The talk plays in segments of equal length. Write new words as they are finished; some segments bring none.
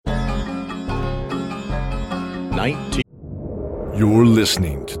19. You're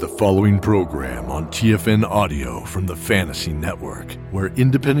listening to the following program on TFN Audio from the Fantasy Network, where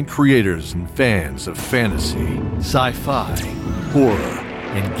independent creators and fans of fantasy, sci-fi, horror,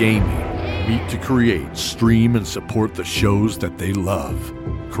 and gaming meet to create, stream, and support the shows that they love.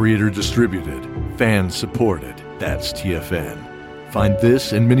 Creator-distributed, fan-supported, that's TFN. Find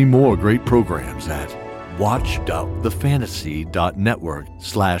this and many more great programs at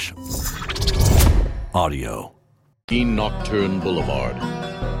watch.thefantasy.network/audio. Nocturne Boulevard.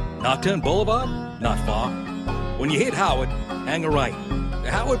 Nocturne Boulevard? Not far. When you hit Howard, hang a right.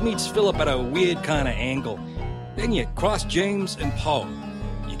 Howard meets Phillip at a weird kind of angle. Then you cross James and Poe.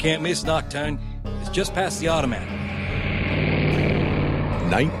 You can't miss Nocturne. It's just past the Automat.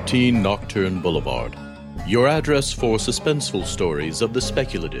 19 Nocturne Boulevard. Your address for suspenseful stories of the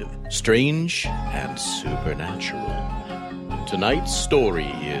speculative, strange, and supernatural. Tonight's story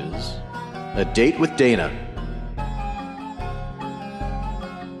is... A Date with Dana.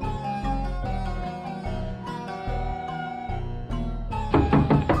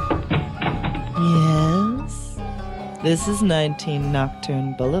 Yes? This is 19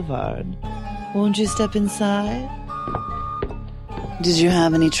 Nocturne Boulevard. Won't you step inside? Did you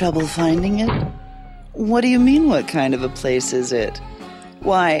have any trouble finding it? What do you mean, what kind of a place is it?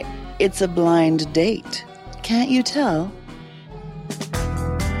 Why, it's a blind date. Can't you tell?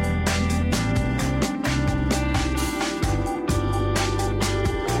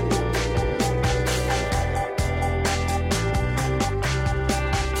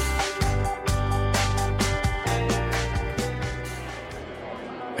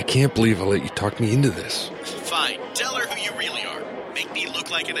 I can't believe I let you talk me into this. Fine, tell her who you really are. Make me look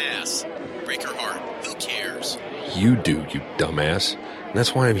like an ass. Break her heart. Who cares? You do, you dumbass. And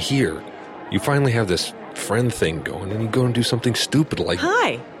that's why I'm here. You finally have this friend thing going, and you go and do something stupid like...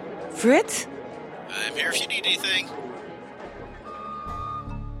 Hi, Fritz? I'm here if you need anything.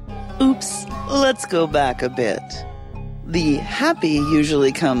 Oops, let's go back a bit. The happy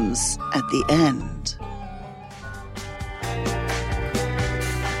usually comes at the end.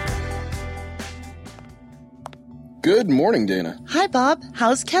 Good morning, Dana. Hi, Bob.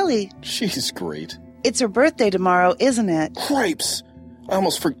 How's Kelly? She's great. It's her birthday tomorrow, isn't it? Cripes! I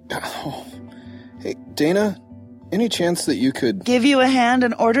almost forgot. Oh. Hey, Dana, any chance that you could... Give you a hand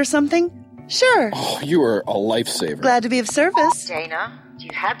and order something? Sure. Oh, you are a lifesaver. Glad to be of service. Dana, do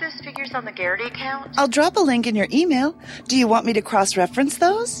you have those figures on the Garrity account? I'll drop a link in your email. Do you want me to cross-reference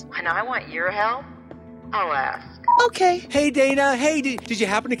those? When I want your help, I'll ask. Okay. Hey, Dana. Hey, did you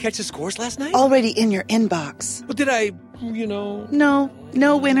happen to catch the scores last night? Already in your inbox. Well, did I,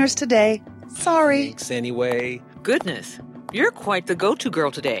 No winners today. Sorry. Thanks anyway. Goodness, you're quite the go-to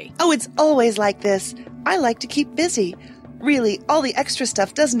girl today. Oh, it's always like this. I like to keep busy. Really, all the extra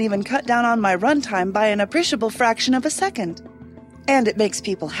stuff doesn't even cut down on my runtime by an appreciable fraction of a second. And it makes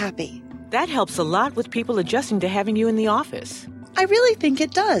people happy. That helps a lot with people adjusting to having you in the office. I really think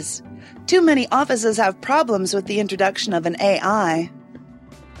it does. Too many offices have problems with the introduction of an AI.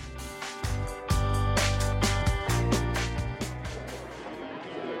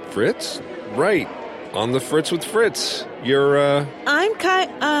 Fritz? Right. On the Fritz with Fritz. You're, I'm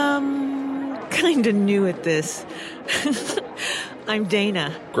kind of new at this. I'm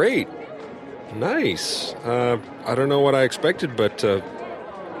Dana. Great. Nice. I don't know what I expected, but,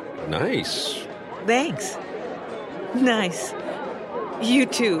 nice. Thanks. Nice. You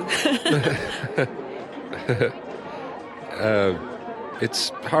too. It's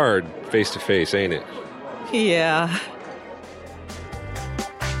hard face to face, ain't it? Yeah.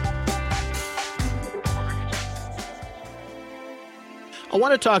 I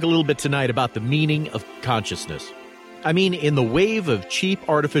want to talk a little bit tonight about the meaning of consciousness. I mean, in the wave of cheap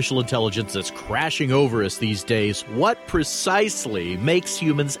artificial intelligence that's crashing over us these days, what precisely makes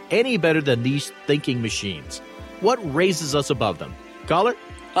humans any better than these thinking machines? What raises us above them? Caller?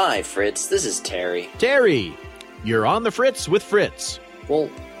 Hi, Fritz. This is Terry. Terry, you're on the Fritz with Fritz. Well,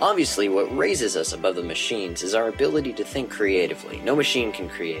 obviously what raises us above the machines is our ability to think creatively. No machine can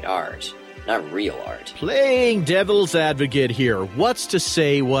create art. Not real art. Playing devil's advocate here. What's to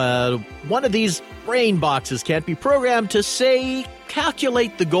say, well, one of these brain boxes can't be programmed to, say,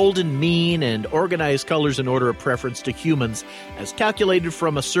 calculate the golden mean and organize colors in order of preference to humans as calculated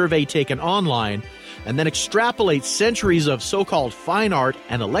from a survey taken online, and then extrapolate centuries of so-called fine art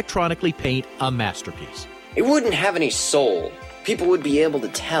and electronically paint a masterpiece. It wouldn't have any soul. People would be able to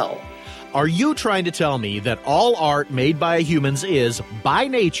tell. Are you trying to tell me that all art made by humans is, by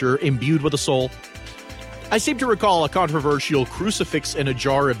nature, imbued with a soul? I seem to recall a controversial crucifix in a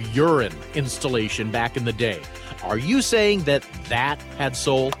jar of urine installation back in the day. Are you saying that had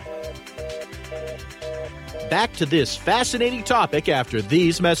soul? back to this fascinating topic after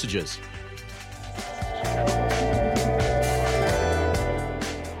these messages.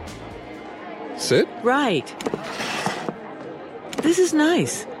 Sit? Right. This is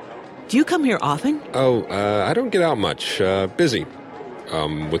nice. Do you come here often? Oh, I don't get out much. Busy.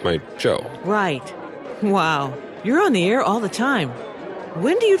 With my show. Right. Wow. You're on the air all the time.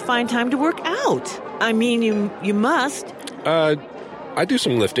 When do you find time to work out? I mean, you must. I do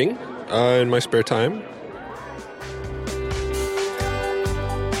some lifting in my spare time.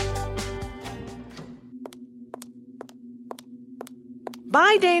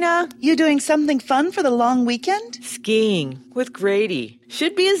 Bye, Dana. You doing something fun for the long weekend? Skiing with Grady.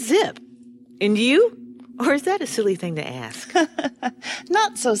 Should be a zip. And you? Or is that a silly thing to ask?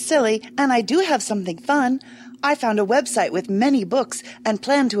 Not so silly, and I do have something fun. I found a website with many books and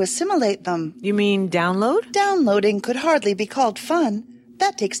plan to assimilate them. You mean download? Downloading could hardly be called fun.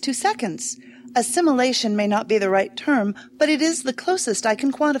 That takes 2 seconds. Assimilation may not be the right term, but it is the closest I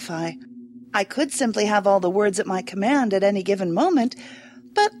can quantify. I could simply have all the words at my command at any given moment,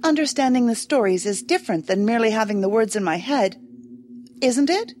 but understanding the stories is different than merely having the words in my head. Isn't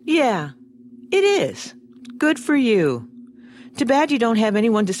it? Yeah, it is. Good for you. Too bad you don't have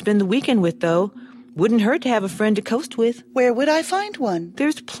anyone to spend the weekend with, though. Wouldn't hurt to have a friend to coast with. Where would I find one?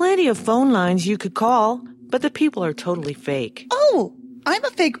 There's plenty of phone lines you could call, but the people are totally fake. Oh, I'm a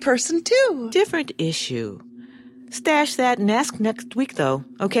fake person, too. Different issue. Stash that and ask next week, though,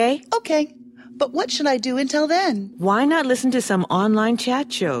 okay? Okay. But what should I do until then? Why not listen to some online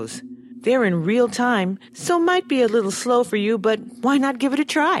chat shows? They're in real time, so might be a little slow for you, but why not give it a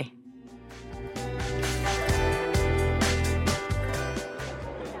try?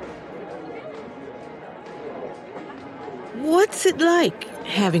 What's it like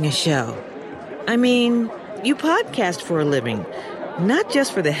having a show? I mean, you podcast for a living, not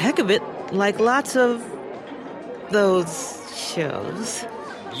just for the heck of it, like lots of those shows.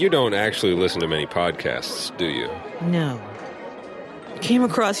 You don't actually listen to many podcasts, do you? No. Came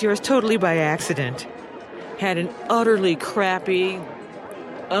across yours totally by accident. Had an utterly crappy...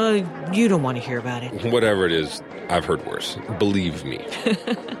 you don't want to hear about it. Whatever it is, I've heard worse. Believe me.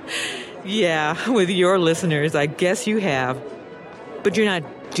 Yeah, with your listeners, I guess you have. But you're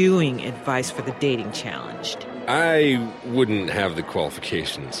not doing advice for the dating challenged. I wouldn't have the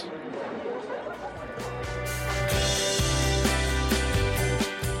qualifications.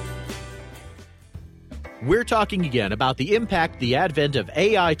 We're talking again about the impact the advent of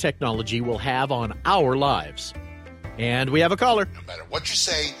AI technology will have on our lives. And we have a caller. No matter what you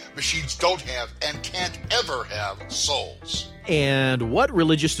say, machines don't have and can't ever have souls. And what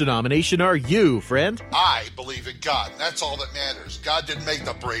religious denomination are you, friend? I believe in God, and that's all that matters. God didn't make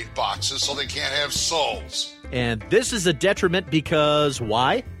the brain boxes, so they can't have souls. And this is a detriment because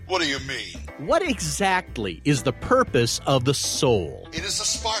why? What do you mean? What exactly is the purpose of the soul? It is a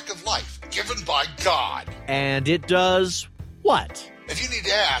spark of life given by God. And it does what? If you need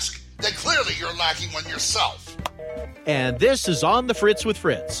to ask, then clearly you're lacking one yourself. And this is On the Fritz with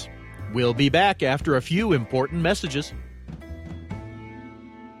Fritz. We'll be back after a few important messages.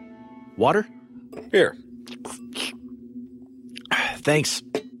 Water? Here. Thanks.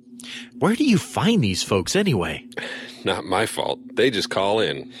 Where do you find these folks anyway? Not my fault. They just call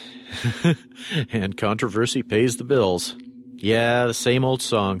in. And controversy pays the bills. Yeah, the same old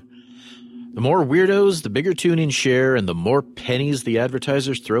song. The more weirdos, the bigger tune-in share, and the more pennies the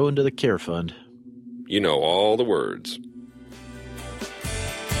advertisers throw into the care fund. You know all the words.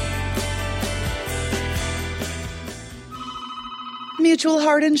 Mutual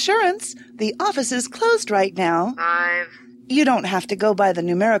Heart Insurance. The office is closed right now. 5. You don't have to go by the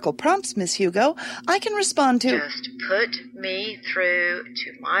numerical prompts, Miss Hugo. I can respond to... Just put me through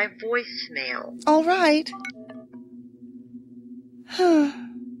to my voicemail. All right.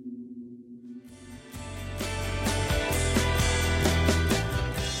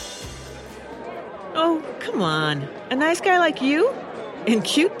 Oh, come on. A nice guy like you? And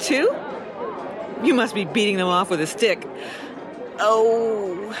cute, too? You must be beating them off with a stick.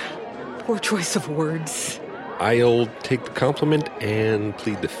 Oh, poor choice of words. I'll take the compliment and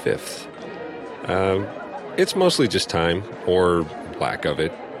plead the fifth. It's mostly just time, or lack of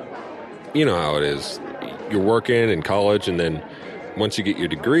it. You know how it is. You're working in college, and then once you get your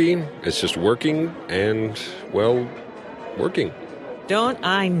degree, it's just working and, well, working. Don't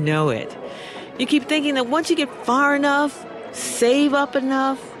I know it? You keep thinking that once you get far enough, save up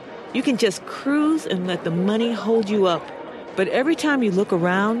enough, you can just cruise and let the money hold you up. But every time you look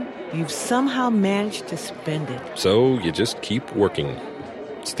around, you've somehow managed to spend it. So you just keep working.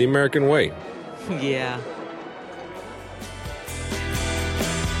 It's the American way. Yeah.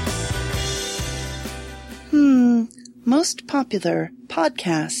 most popular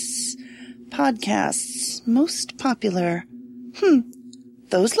podcasts. Podcasts. Most popular.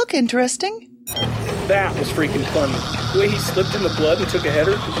 Those look interesting. That was freaking funny. The way he slipped in the blood and took a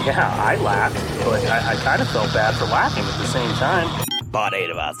header. Yeah, I laughed, but I kind of felt bad for laughing at the same time. Part 8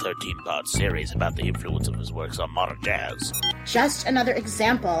 of our 13-part series about the influence of his works on modern jazz. Just another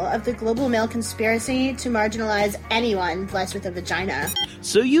example of the global male conspiracy to marginalize anyone blessed with a vagina.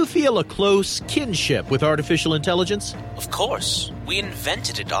 So you feel a close kinship with artificial intelligence? Of course. We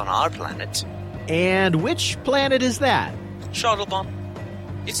invented it on our planet. And which planet is that? Charlebon.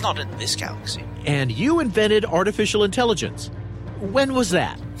 It's not in this galaxy. And you invented artificial intelligence. When was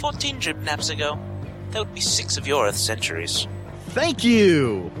that? 14 drip naps ago. That would be 6 of your Earth centuries. Thank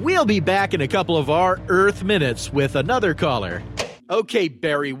you. We'll be back in a couple of our Earth minutes with another caller. Okay,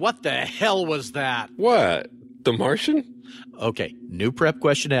 Barry, what the hell was that? What? The Martian? Okay, new prep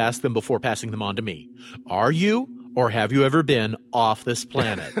question to ask them before passing them on to me. Are you or have you ever been off this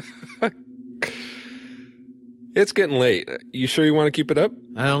planet? It's getting late. You sure you want to keep it up?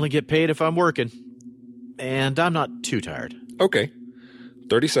 I only get paid if I'm working. And I'm not too tired. Okay.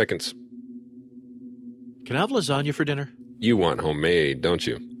 30 seconds. Can I have lasagna for dinner? You want homemade, don't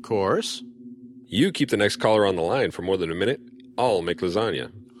you? Of course. You keep the next caller on the line for more than a minute, I'll make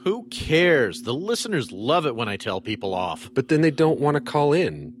lasagna. Who cares? The listeners love it when I tell people off. But then they don't want to call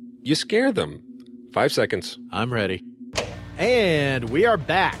in. You scare them. 5 seconds. I'm ready. And we are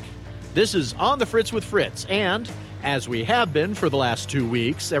back. This is On the Fritz with Fritz, and as we have been for the last 2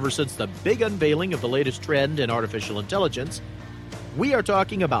 weeks, ever since the big unveiling of the latest trend in artificial intelligence, we are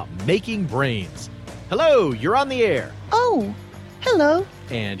talking about making brains. Hello, you're on the air. Oh, hello.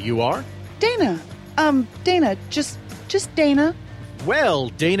 And you are? Dana. Dana, just Dana. Well,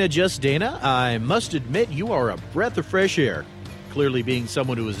 Dana, just Dana, I must admit you are a breath of fresh air. Clearly being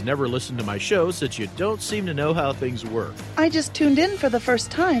someone who has never listened to my show, since you don't seem to know how things work. I just tuned in for the first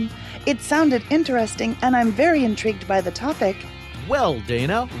time. It sounded interesting, and I'm very intrigued by the topic. Well,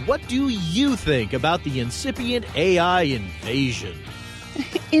 Dana, what do you think about the incipient AI invasion?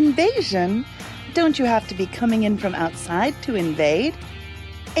 Invasion? Don't you have to be coming in from outside to invade?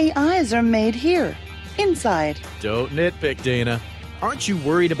 AIs are made here, inside. Don't nitpick, Dana. Aren't you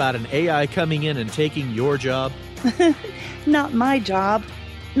worried about an AI coming in and taking your job? Not my job.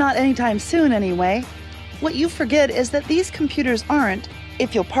 Not anytime soon, anyway. What you forget is that these computers aren't,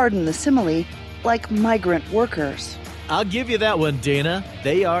 if you'll pardon the simile, like migrant workers. I'll give you that one, Dana.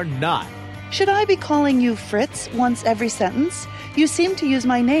 They are not. Should I be calling you Fritz once every sentence? You seem to use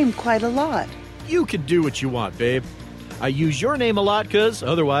my name quite a lot. You can do what you want, babe. I use your name a lot because,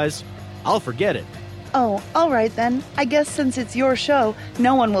 otherwise, I'll forget it. Oh, all right then. I guess since it's your show,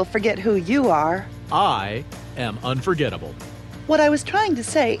 no one will forget who you are. I am unforgettable. What I was trying to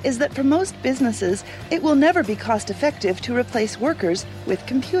say is that for most businesses, it will never be cost-effective to replace workers with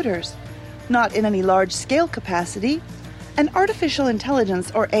computers. Not in any large-scale capacity. And artificial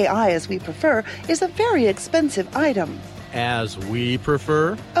intelligence, or AI as we prefer, is a very expensive item. As we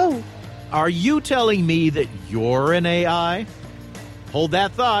prefer? Oh. Are you telling me that you're an AI? Hold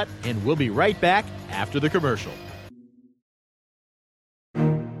that thought, and we'll be right back after the commercial.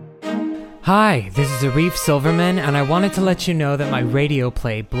 Hi, this is Arif Silverman, and I wanted to let you know that my radio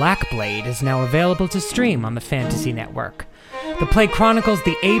play Black Blade is now available to stream on the Fantasy Network. The play chronicles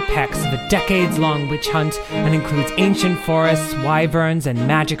the apex of a decades-long witch hunt and includes ancient forests, wyverns, and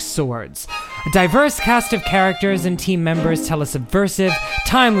magic swords. A diverse cast of characters and team members tell a subversive,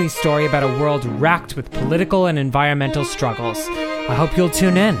 timely story about a world racked with political and environmental struggles. I hope you'll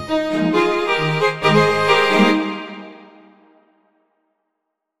tune in.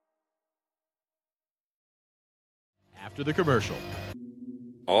 After the commercial.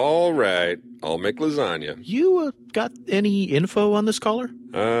 All right, I'll make lasagna. You got any info on this caller?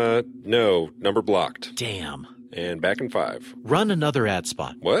 No, number blocked. Damn. And back in 5. Run another ad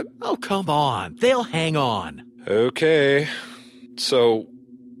spot. What? Oh, come on. They'll hang on. Okay. So,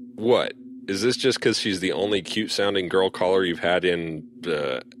 what? Is this just because she's the only cute-sounding girl caller you've had in,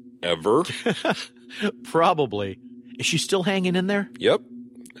 ever? Probably. Is she still hanging in there? Yep.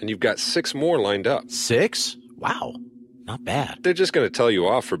 And you've got 6 more lined up. 6? Wow. Not bad. They're just going to tell you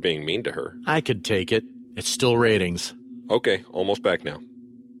off for being mean to her. I could take it. It's still ratings. Okay, almost back now.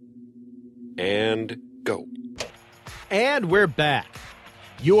 And go. And we're back.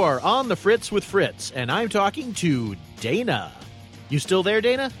 You are on the Fritz with Fritz, and I'm talking to Dana. You still there,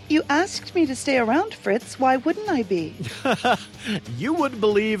 Dana? You asked me to stay around, Fritz. Why wouldn't I be? You wouldn't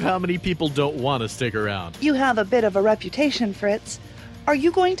believe how many people don't want to stick around. You have a bit of a reputation, Fritz. Are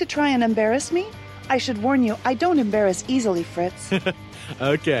you going to try and embarrass me? I should warn you, I don't embarrass easily, Fritz.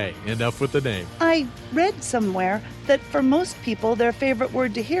 Okay, enough with the name. I read somewhere that for most people, their favorite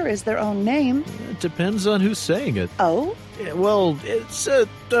word to hear is their own name. It depends on who's saying it. Oh? Well, it's a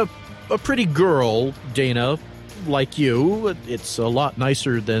pretty girl, Dana, like you. It's a lot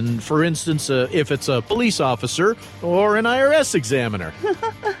nicer than, for instance, if it's a police officer or an IRS examiner.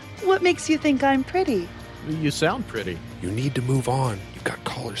 What makes you think I'm pretty? You sound pretty. You need to move on. You've got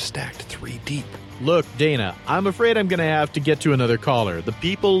callers stacked 3 deep. Look, Dana, I'm afraid I'm going to have to get to another caller. The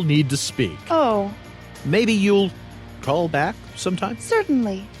people need to speak. Oh. Maybe you'll call back sometime?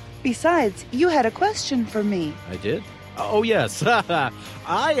 Certainly. Besides, you had a question for me. I did? Oh, yes. I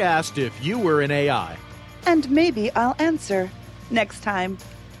asked if you were an AI. And maybe I'll answer next time.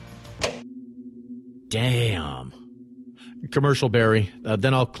 Damn. Commercial, Barry.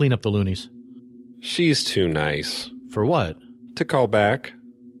 Then I'll clean up the loonies. She's too nice. For what? To call back.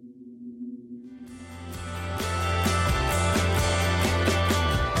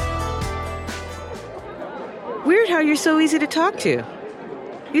 Weird how you're so easy to talk to.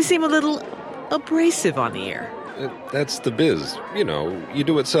 You seem a little abrasive on the air. That's the biz. You know, you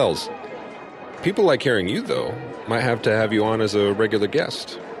do what sells. People like hearing you, though. Might have to have you on as a regular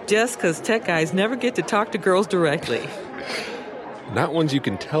guest. Just because tech guys never get to talk to girls directly. Not ones you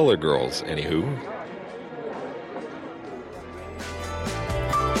can tell are girls, anywho.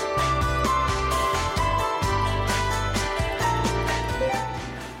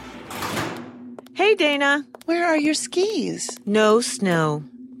 Hey, Dana. Where are your skis? No snow.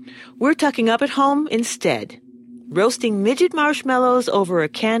 We're tucking up at home instead. Roasting midget marshmallows over a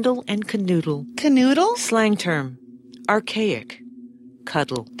candle and canoodle. Canoodle? Slang term. Archaic.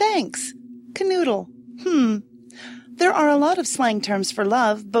 Cuddle. Thanks. Canoodle. There are a lot of slang terms for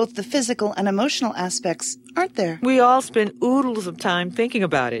love, both the physical and emotional aspects, aren't there? We all spend oodles of time thinking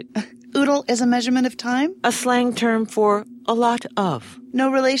about it. Oodle is a measurement of time? A slang term for a lot of. No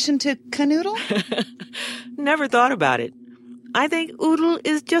relation to canoodle? Never thought about it. I think oodle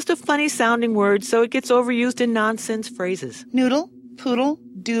is just a funny sounding word, so it gets overused in nonsense phrases. Noodle, poodle,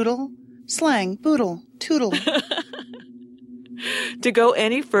 doodle, slang, boodle, toodle. To go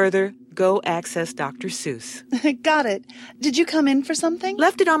any further, go access Dr. Seuss. Got it. Did you come in for something?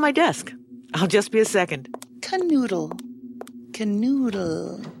 Left it on my desk. I'll just be a second. Canoodle.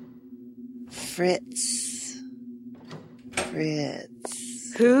 Canoodle. Fritz.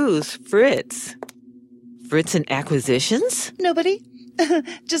 Fritz. Who's Fritz? Fritz and Acquisitions? Nobody.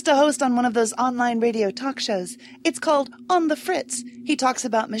 Just a host on one of those online radio talk shows. It's called On the Fritz. He talks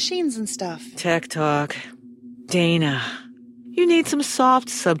about machines and stuff. Tech talk. Dana, you need some soft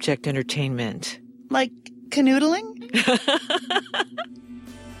subject entertainment. Like canoodling?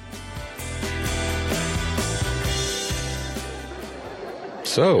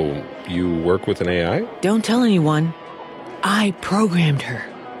 So, you work with an AI? Don't tell anyone. I programmed her.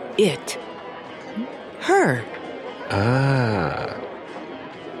 It. Her. Ah.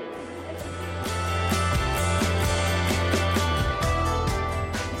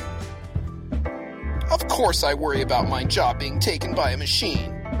 Of course I worry about my job being taken by a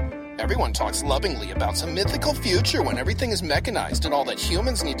machine. Everyone talks lovingly about some mythical future when everything is mechanized and all that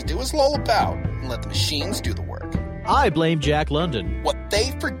humans need to do is lull about and let the machines do the work. I blame Jack London. What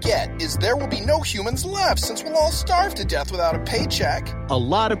they forget is there will be no humans left since we'll all starve to death without a paycheck. A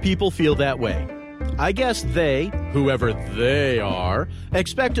lot of people feel that way. I guess they, whoever they are,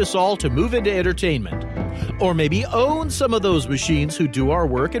 expect us all to move into entertainment. Or maybe own some of those machines who do our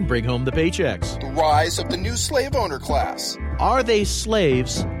work and bring home the paychecks. The rise of the new slave owner class. Are they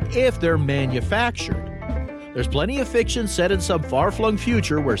slaves if they're manufactured? There's plenty of fiction set in some far-flung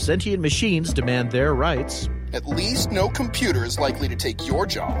future where sentient machines demand their rights. At least no computer is likely to take your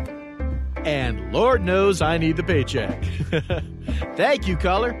job. And Lord knows I need the paycheck. Thank you,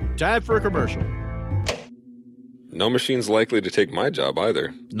 caller. Time for a commercial. No machine's likely to take my job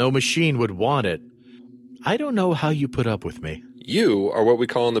either. No machine would want it. I don't know how you put up with me. You are what we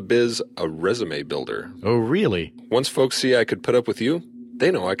call in the biz a resume builder. Oh, really? Once folks see I could put up with you,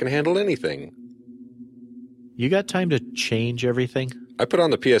 they know I can handle anything. You got time to change everything? I put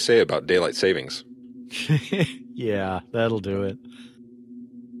on the PSA about daylight savings. Yeah, that'll do it.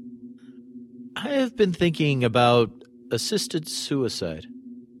 I have been thinking about assisted suicide.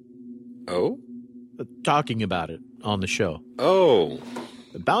 Oh? Talking about it on the show. Oh.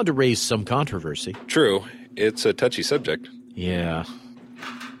 Bound to raise some controversy. True. It's a touchy subject. Yeah.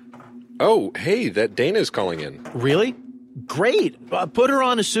 Oh, hey, that Dana's calling in. Really? Great. Put her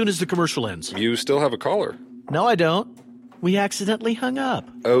on as soon as the commercial ends. You still have a caller. No, I don't. We accidentally hung up.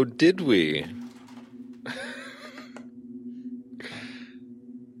 Oh, did we?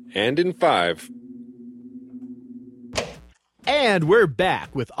 And in 5. And we're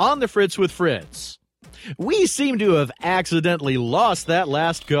back with On the Fritz with Fritz. We seem to have accidentally lost that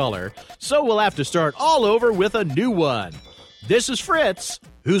last caller, so we'll have to start all over with a new one. This is Fritz.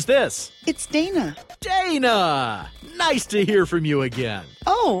 Who's this? It's Dana. Dana! Nice to hear from you again.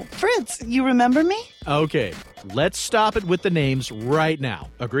 Oh, Fritz, you remember me? Okay, let's stop it with the names right now.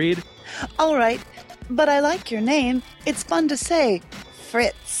 Agreed? All right, but I like your name. It's fun to say,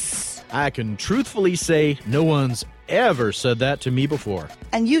 Fritz. I can truthfully say no one's ever said that to me before.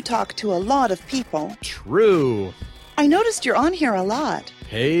 And you talk to a lot of people. True. I noticed you're on here a lot.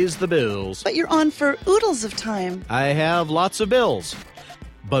 Pays the bills. But you're on for oodles of time. I have lots of bills.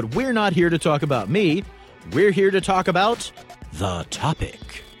 But we're not here to talk about me. We're here to talk about the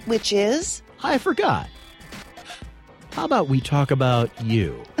topic. Which is? I forgot. How about we talk about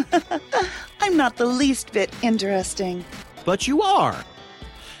you? I'm not the least bit interesting. But you are.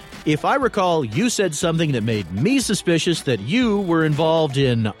 If I recall, you said something that made me suspicious that you were involved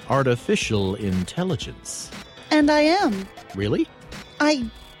in artificial intelligence. And I am. Really? I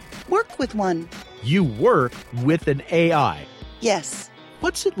work with one. You work with an AI? Yes.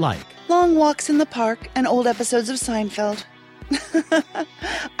 What's it like? Long walks in the park and old episodes of Seinfeld.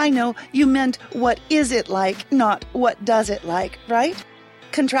 I know, you meant what is it like, not what does it like, right?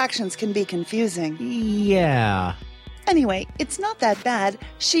 Contractions can be confusing. Yeah. Anyway, it's not that bad.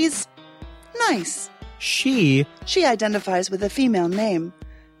 She's nice. She identifies with a female name.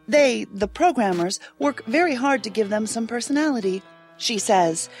 They, the programmers, work very hard to give them some personality, she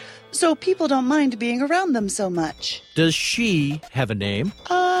says, so people don't mind being around them so much. Does she have a name?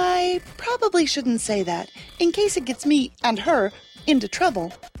 I probably shouldn't say that, in case it gets me and her into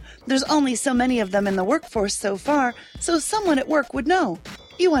trouble. There's only so many of them in the workforce so far, so someone at work would know.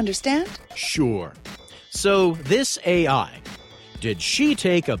 You understand? Sure. So this AI, did she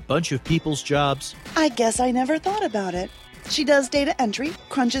take a bunch of people's jobs? I guess I never thought about it. She does data entry,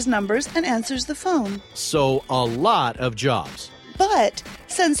 crunches numbers, and answers the phone. So a lot of jobs. But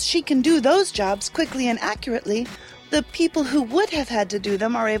since she can do those jobs quickly and accurately, the people who would have had to do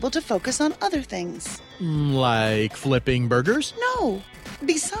them are able to focus on other things. Like flipping burgers? No.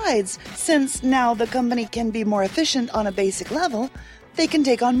 Besides, since now the company can be more efficient on a basic level, they can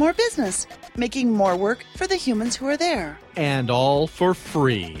take on more business, making more work for the humans who are there. And all for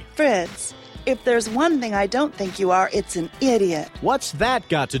free. Fritz, if there's one thing I don't think you are, it's an idiot. What's that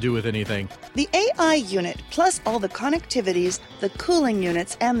got to do with anything? The AI unit, plus all the connectivities, the cooling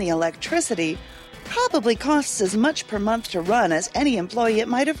units, and the electricity, probably costs as much per month to run as any employee it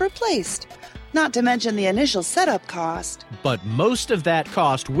might have replaced. Not to mention the initial setup cost. But most of that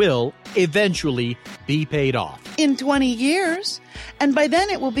cost will eventually be paid off. In 20 years. And by then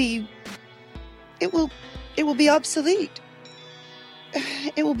it will be obsolete.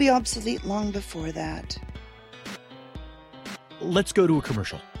 It will be obsolete long before that. Let's go to a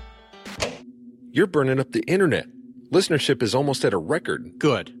commercial. You're burning up the internet. Listenership is almost at a record.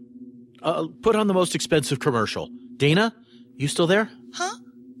 Good. Put on the most expensive commercial. Dana, you still there? Huh?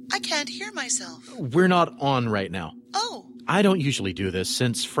 I can't hear myself. We're not on right now. Oh. I don't usually do this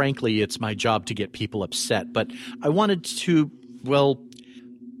since, frankly, it's my job to get people upset. But I wanted to, well,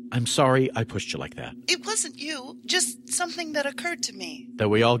 I'm sorry I pushed you like that. It wasn't you, just something that occurred to me. That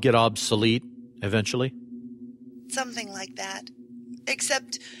we all get obsolete eventually? Something like that.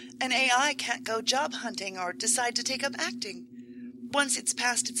 Except an AI can't go job hunting or decide to take up acting. Once it's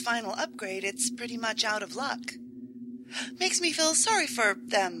past its final upgrade, it's pretty much out of luck. Makes me feel sorry for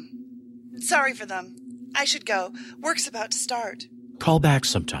them. Sorry for them. I should go. Work's about to start. Call back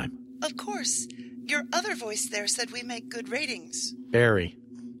sometime. Of course. Your other voice there said we make good ratings. Barry.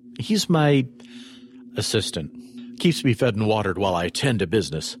 He's my assistant. Keeps me fed and watered while I attend to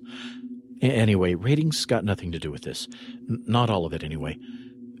business. Anyway, ratings got nothing to do with this. Not all of it, anyway.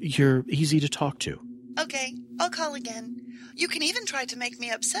 You're easy to talk to. Okay, I'll call again. You can even try to make me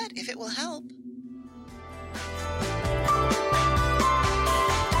upset if it will help.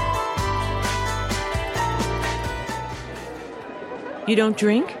 You don't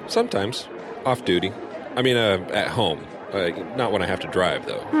drink? Sometimes. Off duty. I mean, at home. Not when I have to drive,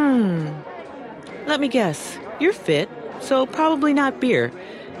 though. Let me guess. You're fit, so probably not beer.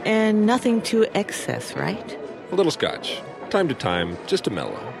 And nothing to excess, right? A little scotch. Time to time, just to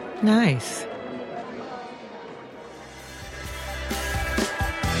mellow. Nice.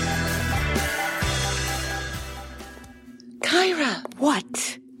 Kyra!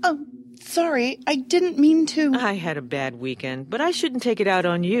 What? Oh, sorry. I didn't mean to. I had a bad weekend, but I shouldn't take it out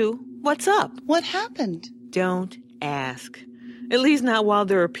on you. What's up? What happened? Don't ask. At least not while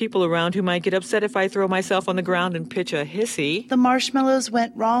there are people around who might get upset if I throw myself on the ground and pitch a hissy. The marshmallows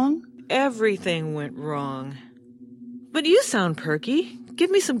went wrong? Everything went wrong. But you sound perky. Give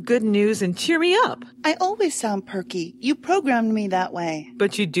me some good news and cheer me up. I always sound perky. You programmed me that way.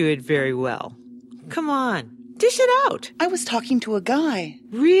 But you do it very well. Come on, dish it out. I was talking to a guy.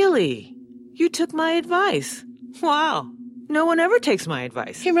 Really? You took my advice. Wow. No one ever takes my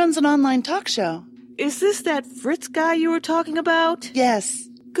advice. He runs an online talk show. Is this that Fritz guy you were talking about? Yes.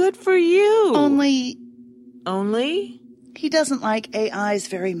 Good for you. Only? He doesn't like AIs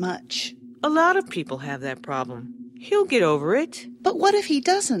very much. A lot of people have that problem. He'll get over it. But what if he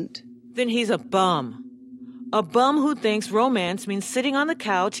doesn't? Then he's a bum. A bum who thinks romance means sitting on the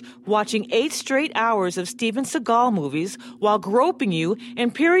couch watching 8 straight hours of Steven Seagal movies while groping you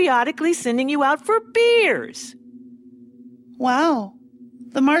and periodically sending you out for beers. Wow.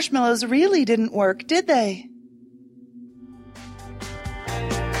 The marshmallows really didn't work, did they?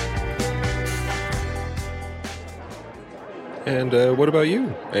 And what about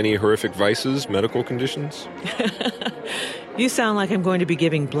you? Any horrific vices, medical conditions? You sound like I'm going to be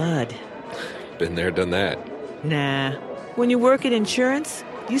giving blood. Been there, done that. Nah. When you work in insurance,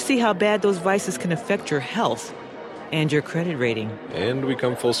 you see how bad those vices can affect your health and your credit rating. And we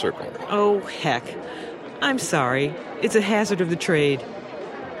come full circle. Oh, heck. I'm sorry. It's a hazard of the trade.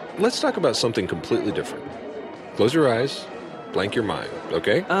 Let's talk about something completely different. Close your eyes, blank your mind,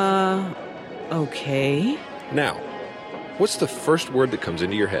 okay? Okay. Now, what's the first word that comes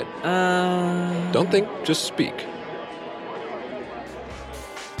into your head? Don't think, just speak.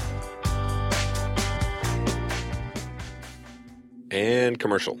 And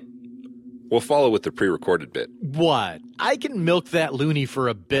commercial. We'll follow with the pre-recorded bit. What? I can milk that loony for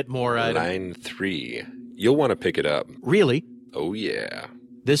a bit more. Line 3. You'll want to pick it up. Really? Oh, yeah.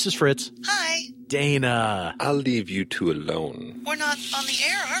 This is Fritz. Hi. Dana. I'll leave you two alone. We're not on the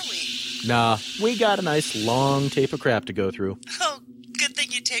air, are we? Nah, we got a nice long tape of crap to go through. Oh, good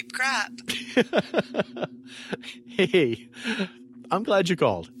thing you taped crap. Hey, I'm glad you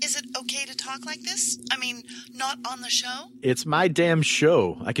called. Is it okay to talk like this? I mean, not on the show? It's my damn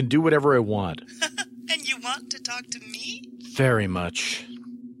show. I can do whatever I want. And you want to talk to me? Very much.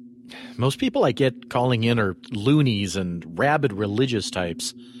 Most people I get calling in are loonies and rabid religious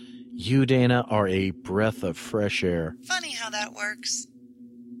types. You, Dana, are a breath of fresh air. Funny how that works.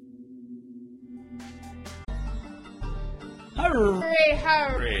 Hurry,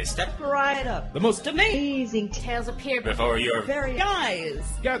 hurry. Step right up. The most amazing tales appear before your very eyes,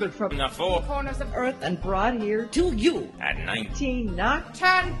 gathered from the four corners of earth and brought here to you at 19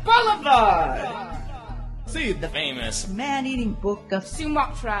 Nocturne Boulevard. See the famous man-eating book of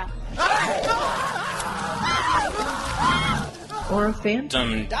Sumatra. Or a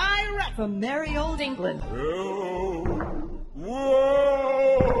phantom direct from merry old England.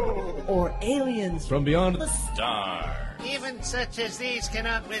 Whoa. Or aliens from beyond the star. Even such as these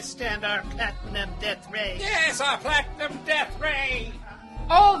cannot withstand our platinum death ray. Yes, our platinum death ray.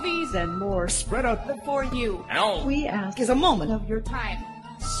 All these and more spread out before you. And all we ask is a moment of your time.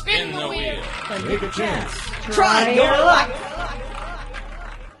 Spin the wheel. And take a chance. Try your luck.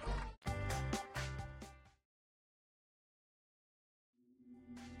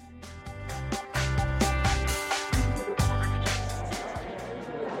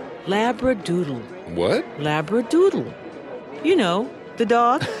 Labradoodle. What? Labradoodle. You know, the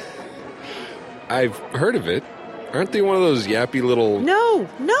dog. I've heard of it. Aren't they one of those yappy little... No.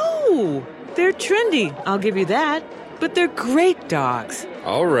 They're trendy, I'll give you that. But they're great dogs.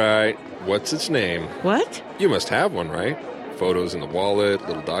 All right. What's its name? What? You must have one, right? Photos in the wallet,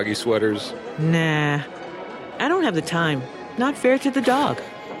 little doggy sweaters. Nah. I don't have the time. Not fair to the dog.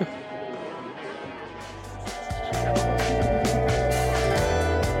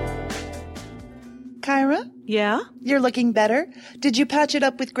 Kyra? Yeah? You're looking better. Did you patch it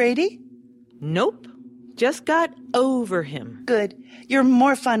up with Grady? Nope. Just got over him. Good. You're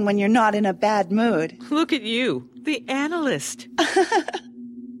more fun when you're not in a bad mood. Look at you, the analyst.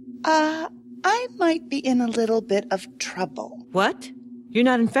 I might be in a little bit of trouble. What? You're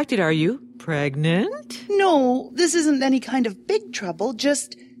not infected, are you? Pregnant? No, this isn't any kind of big trouble,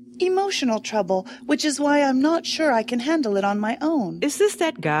 just emotional trouble, which is why I'm not sure I can handle it on my own. Is this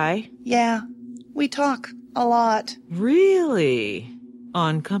that guy? Yeah, we talk a lot. Really?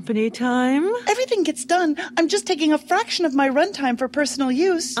 On company time? Everything gets done. I'm just taking a fraction of my runtime for personal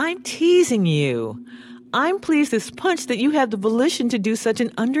use. I'm teasing you. I'm pleased as punch that you have the volition to do such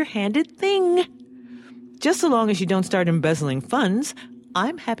an underhanded thing. Just so long as you don't start embezzling funds,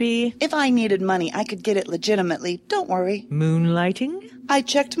 I'm happy. If I needed money, I could get it legitimately. Don't worry. Moonlighting? I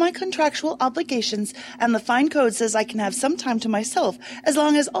checked my contractual obligations, and the fine code says I can have some time to myself as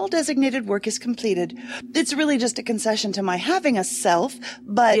long as all designated work is completed. It's really just a concession to my having a self,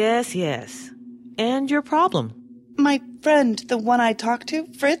 but... Yes. And your problem? My friend, the one I talked to,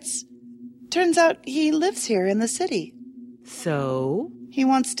 Fritz, turns out he lives here in the city. So? He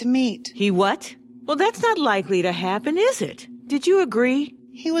wants to meet. He what? Well, that's not likely to happen, is it? Did you agree?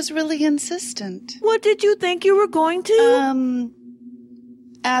 He was really insistent. What did you think you were going to?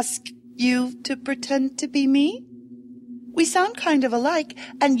 Ask you to pretend to be me? We sound kind of alike,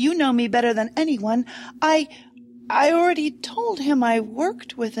 and you know me better than anyone. I already told him I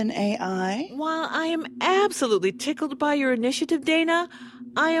worked with an AI. While I am absolutely tickled by your initiative, Dana,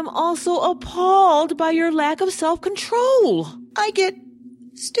 I am also appalled by your lack of self-control. I get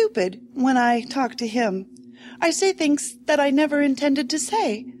stupid when I talk to him. I say things that I never intended to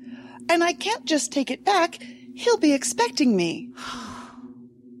say, and I can't just take it back. He'll be expecting me.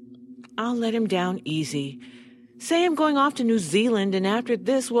 I'll let him down easy. Say I'm going off to New Zealand, and after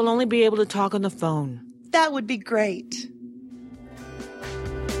this, we'll only be able to talk on the phone. That would be great.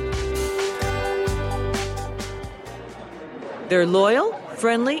 They're loyal,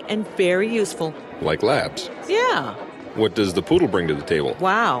 friendly, and very useful. Like labs. Yeah. What does the poodle bring to the table?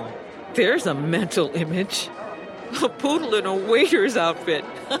 Wow. There's a mental image. A poodle in a waiter's outfit.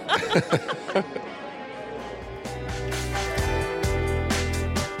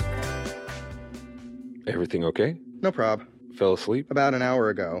 Everything okay? No prob. Fell asleep? About an hour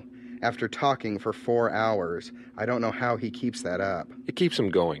ago. After talking for 4 hours. I don't know how he keeps that up. It keeps him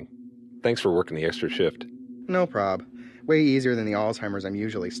going. Thanks for working the extra shift. No prob. Way easier than the Alzheimer's I'm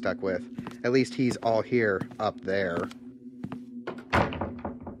usually stuck with. At least he's all here, up there.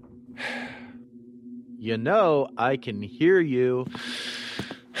 You know, I can hear you.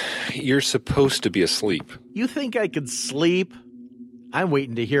 You're supposed to be asleep. You think I could sleep? I'm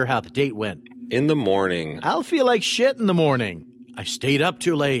waiting to hear how the date went. In the morning. I'll feel like shit in the morning. I stayed up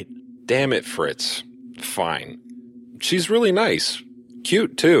too late. Damn it, Fritz. Fine. She's really nice.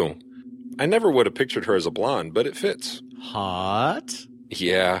 Cute, too. I never would have pictured her as a blonde, but it fits. Hot?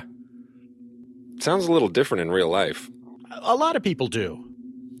 Yeah. Sounds a little different in real life. A lot of people do.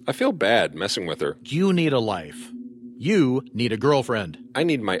 I feel bad messing with her. You need a life. You need a girlfriend. I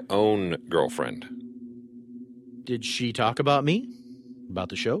need my own girlfriend. Did she talk about me? About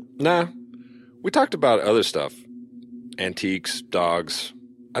the show? Nah. We talked about other stuff. Antiques, dogs.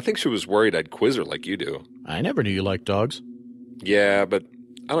 I think she was worried I'd quiz her like you do. I never knew you liked dogs. Yeah, but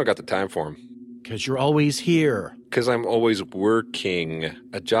I don't got the time for them. 'Cause you're always here. 'Cause I'm always working.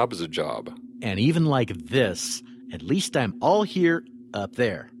 A job is a job. And even like this, at least I'm all here up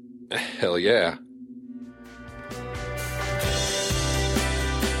there. Hell yeah.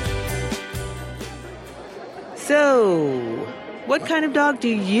 So, what kind of dog do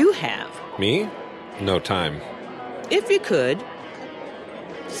you have? Me? No time. If you could,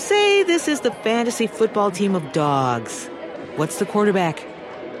 say this is the fantasy football team of dogs. What's the quarterback?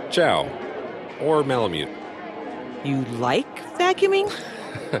 Chow. Or Malamute. You like vacuuming?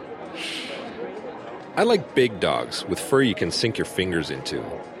 I like big dogs with fur you can sink your fingers into.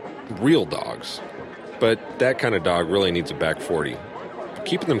 Real dogs. But that kind of dog really needs a back 40.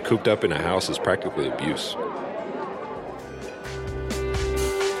 Keeping them cooped up in a house is practically abuse.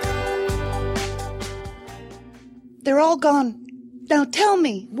 They're all gone. Now tell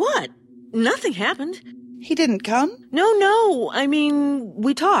me. What? Nothing happened. He didn't come? No. I mean,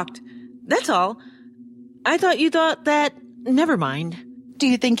 we talked. That's all. I thought you thought that. Never mind. Do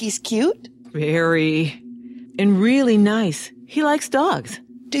you think he's cute? Very. And really nice. He likes dogs.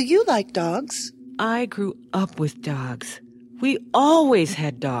 Do you like dogs? I grew up with dogs. We always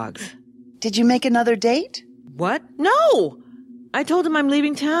had dogs. Did you make another date? What? No! I told him I'm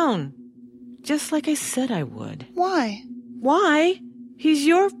leaving town. Just like I said I would. Why? Why? He's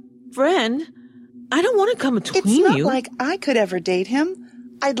your friend. I don't want to come between you. It's not like I could ever date him.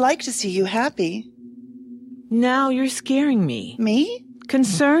 I'd like to see you happy. Now you're scaring me. Me?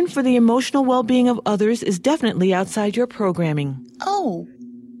 Concern for the emotional well-being of others is definitely outside your programming. Oh.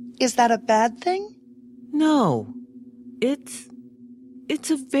 Is that a bad thing? No. It's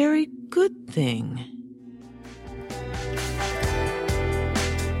a very good thing.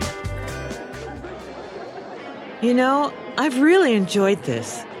 You know, I've really enjoyed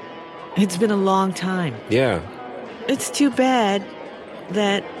this. It's been a long time. Yeah. It's too bad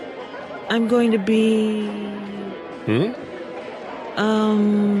that I'm going to be...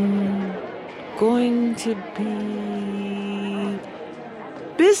 going to be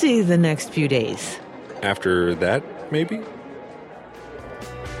busy the next few days. After that, maybe?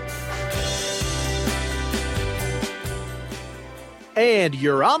 And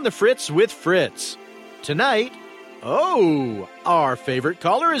you're on the Fritz with Fritz. Tonight, our favorite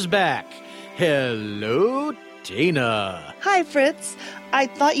caller is back. Hello, Dana. Hi, Fritz. I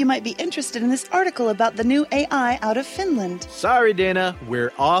thought you might be interested in this article about the new AI out of Finland. Sorry, Dana.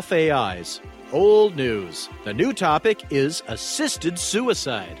 We're off AIs. Old news. The new topic is assisted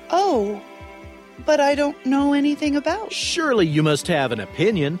suicide. Oh, but I don't know anything about. Surely you must have an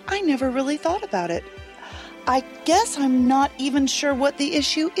opinion. I never really thought about it. I guess I'm not even sure what the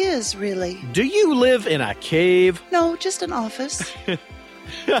issue is, really. Do you live in a cave? No, just an office.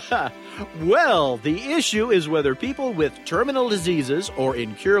 Well, the issue is whether people with terminal diseases or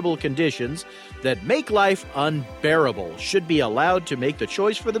incurable conditions that make life unbearable should be allowed to make the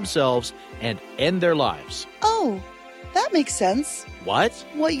choice for themselves and end their lives. Oh, that makes sense. What?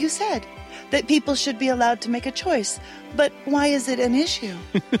 What you said. That people should be allowed to make a choice. But why is it an issue?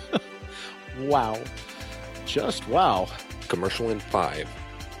 Wow. Just wow. Commercial in 5,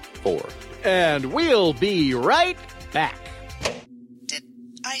 4. And we'll be right back. Did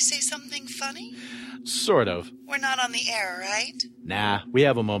I say something funny? Sort of. We're not on the air, right? Nah, we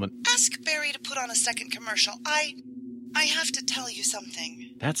have a moment. Ask Barry to put on a second commercial. I have to tell you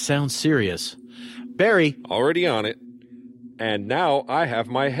something. That sounds serious. Barry. Already on it. And now I have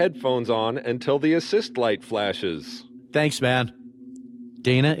my headphones on until the assist light flashes. Thanks, man.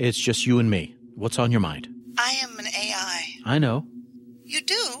 Dana, it's just you and me. What's on your mind? I am an AI. I know. You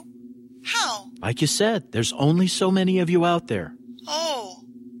do? How? Like you said, there's only so many of you out there. Oh,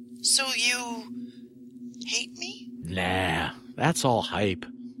 so you hate me? Nah, that's all hype.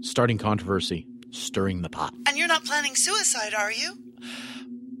 Starting controversy, stirring the pot. And you're not planning suicide, are you?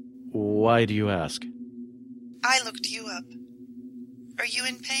 Why do you ask? I looked you up. Are you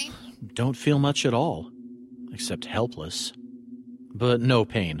in pain? Don't feel much at all, except helpless. But no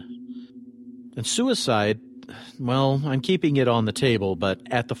pain. And suicide, well, I'm keeping it on the table, but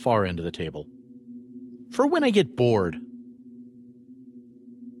at the far end of the table. For when I get bored.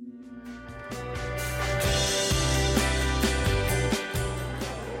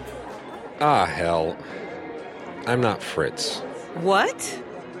 Ah, hell. I'm not Fritz. What?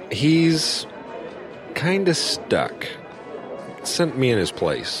 He's kinda stuck. Sent me in his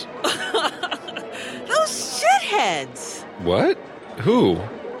place. Those shitheads! What? Who?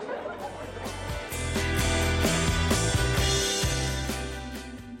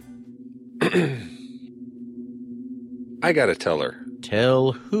 I gotta tell her.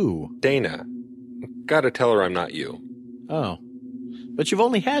 Tell who? Dana. Gotta tell her I'm not you. Oh. But you've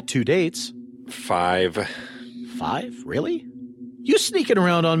only had 2 dates. 5. 5? Really? You sneaking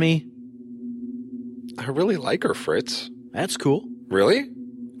around on me? I really like her, Fritz. That's cool. Really?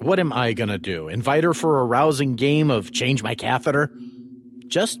 What am I gonna do? Invite her for a rousing game of change my catheter?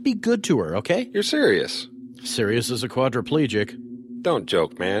 Just be good to her, okay? You're serious? Serious as a quadriplegic. Don't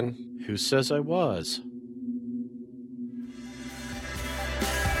joke, man. Who says I was?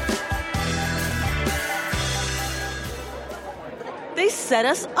 They set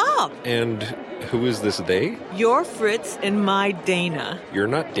us up. And who is this they? You're Fritz and my Dana. You're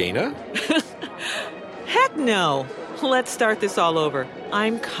not Dana? Heck no. Let's start this all over.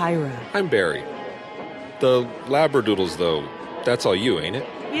 I'm Kyra. I'm Barry. The Labradoodles, though, that's all you, ain't it?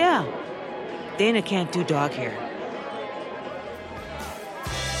 Yeah. Dana can't do dog hair.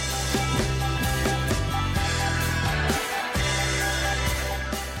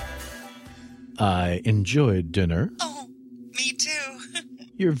 I enjoyed dinner. Oh, me too.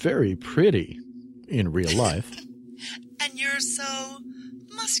 You're very pretty in real life. And you're so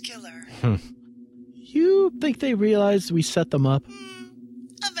muscular. You think they realized we set them up?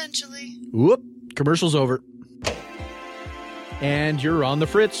 Eventually. Whoop, commercial's over. And you're on the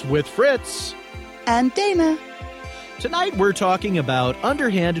Fritz with Fritz. And Dana. Tonight we're talking about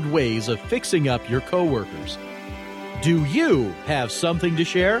underhanded ways of fixing up your coworkers. Do you have something to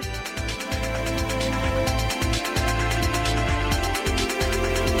share?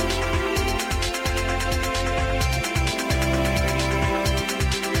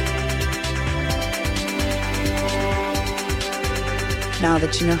 Now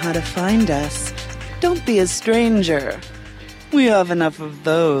that you know how to find us, don't be a stranger. We have enough of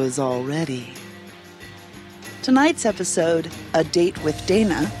those already. Tonight's episode, A Date with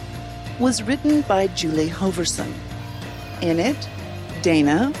Dana, was written by Julie Hoverson. In it,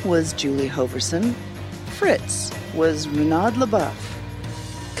 Dana was Julie Hoverson, Fritz was Renaud Leboeuf,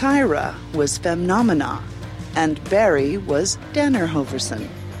 Kyra was Femnomena, and Barry was Danner Hoverson.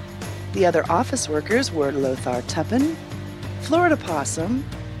 The other office workers were Lothar Tuppen, Florida Possum,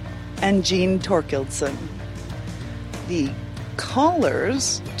 and Jean Torkildsen. The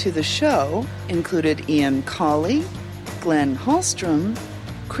callers to the show included Ian Cawley, Glenn Hallstrom,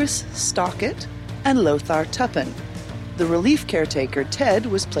 Chris Stockett, and Lothar Tuppen. The relief caretaker, Ted,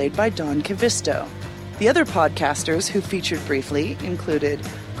 was played by Don Cavisto. The other podcasters who featured briefly included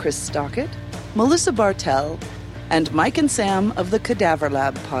Chris Stockett, Melissa Bartell, and Mike and Sam of the Cadaver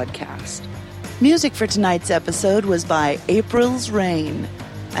Lab podcast. Music for tonight's episode was by April's Rain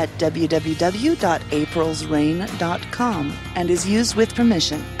at www.aprilsrain.com and is used with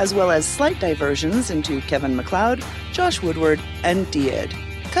permission, as well as slight diversions into Kevin MacLeod, Josh Woodward, and Diad.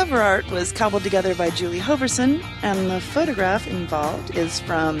 Cover art was cobbled together by Julie Hoverson, and the photograph involved is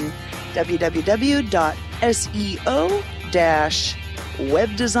from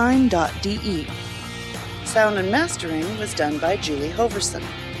www.seo-webdesign.de. Sound and mastering was done by Julie Hoverson.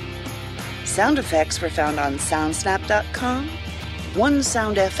 Sound effects were found on soundsnap.com,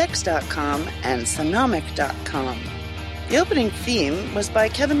 onesoundfx.com, and sonomic.com. The opening theme was by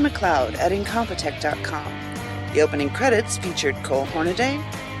Kevin MacLeod at incompetech.com. The opening credits featured Cole Hornaday,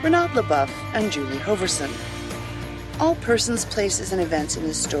 Renaud LaBeouf, and Julie Hoverson. All persons, places, and events in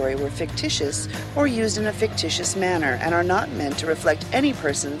this story were fictitious or used in a fictitious manner and are not meant to reflect any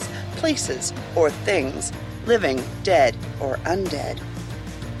persons, places, or things, living, dead, or undead.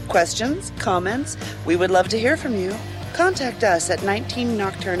 Questions? Comments? We would love to hear from you. Contact us at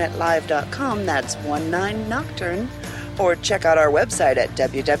 19nocturne@live.com, that's 19nocturne, or check out our website at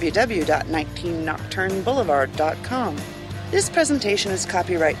www.19nocturneboulevard.com. This presentation is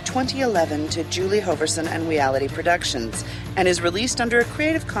copyright 2011 to Julie Hoverson and Reality Productions and is released under a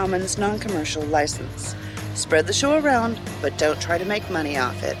Creative Commons non-commercial license. Spread the show around, but don't try to make money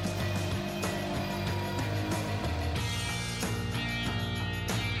off it.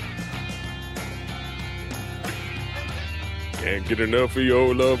 Can't get enough of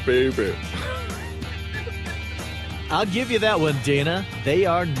your love, baby. I'll give you that one, Dana. They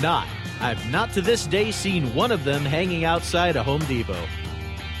are not. I've not to this day seen one of them hanging outside a Home Depot.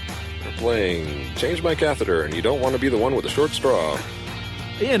 They're playing Change My Catheter, and you don't want to be the one with the short straw.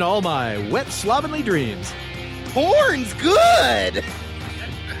 In all my wet, slovenly dreams. Porn's good!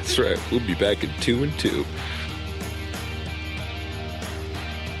 That's right. We'll be back in 2 and 2.